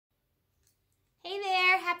Hey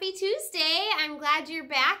there, happy Tuesday. I'm glad you're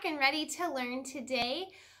back and ready to learn today.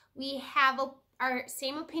 We have our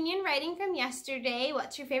same opinion writing from yesterday.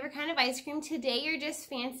 What's your favorite kind of ice cream? Today you're just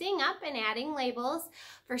fancying up and adding labels.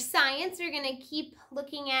 For science, we're going to keep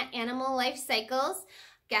looking at animal life cycles.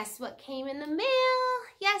 Guess what came in the mail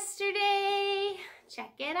yesterday?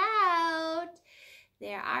 Check it out.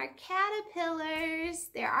 There are caterpillars.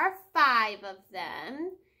 There are 5 of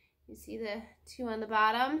them. You see the 2 on the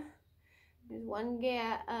bottom? There's one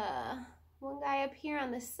guy up here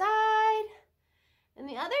on the side, and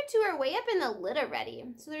the other 2 are way up in the lid already.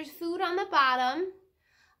 So there's food on the bottom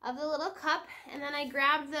of the little cup, and then I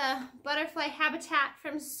grabbed the butterfly habitat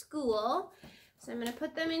from school. So I'm going to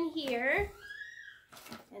put them in here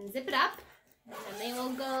and zip it up, and then they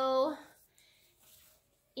will go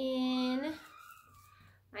in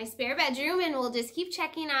my spare bedroom, and we'll just keep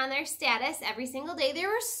checking on their status every single day. They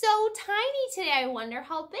were so tiny today. I wonder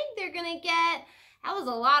how big they're gonna get. That was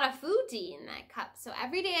a lot of food to eat in that cup. So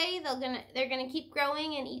every day they're gonna keep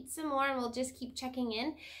growing and eat some more, and we'll just keep checking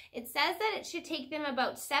in. It says that it should take them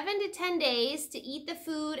about 7 to 10 days to eat the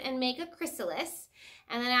food and make a chrysalis.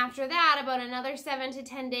 And then after that, about another 7 to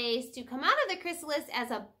 10 days to come out of the chrysalis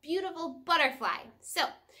as a beautiful butterfly. So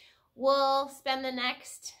we'll spend the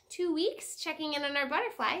next 2 weeks checking in on our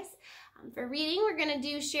butterflies. For reading, we're going to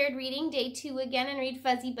do shared reading day 2 again and read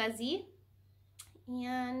Fuzzy Buzzy.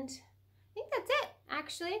 And I think that's it,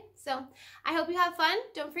 actually. So I hope you have fun.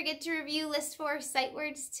 Don't forget to review List 4 sight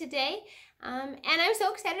words today. And I'm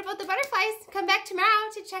so excited about the butterflies. Come back tomorrow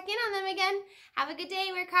to check in on them again. Have a good day.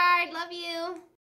 Work hard. Love you.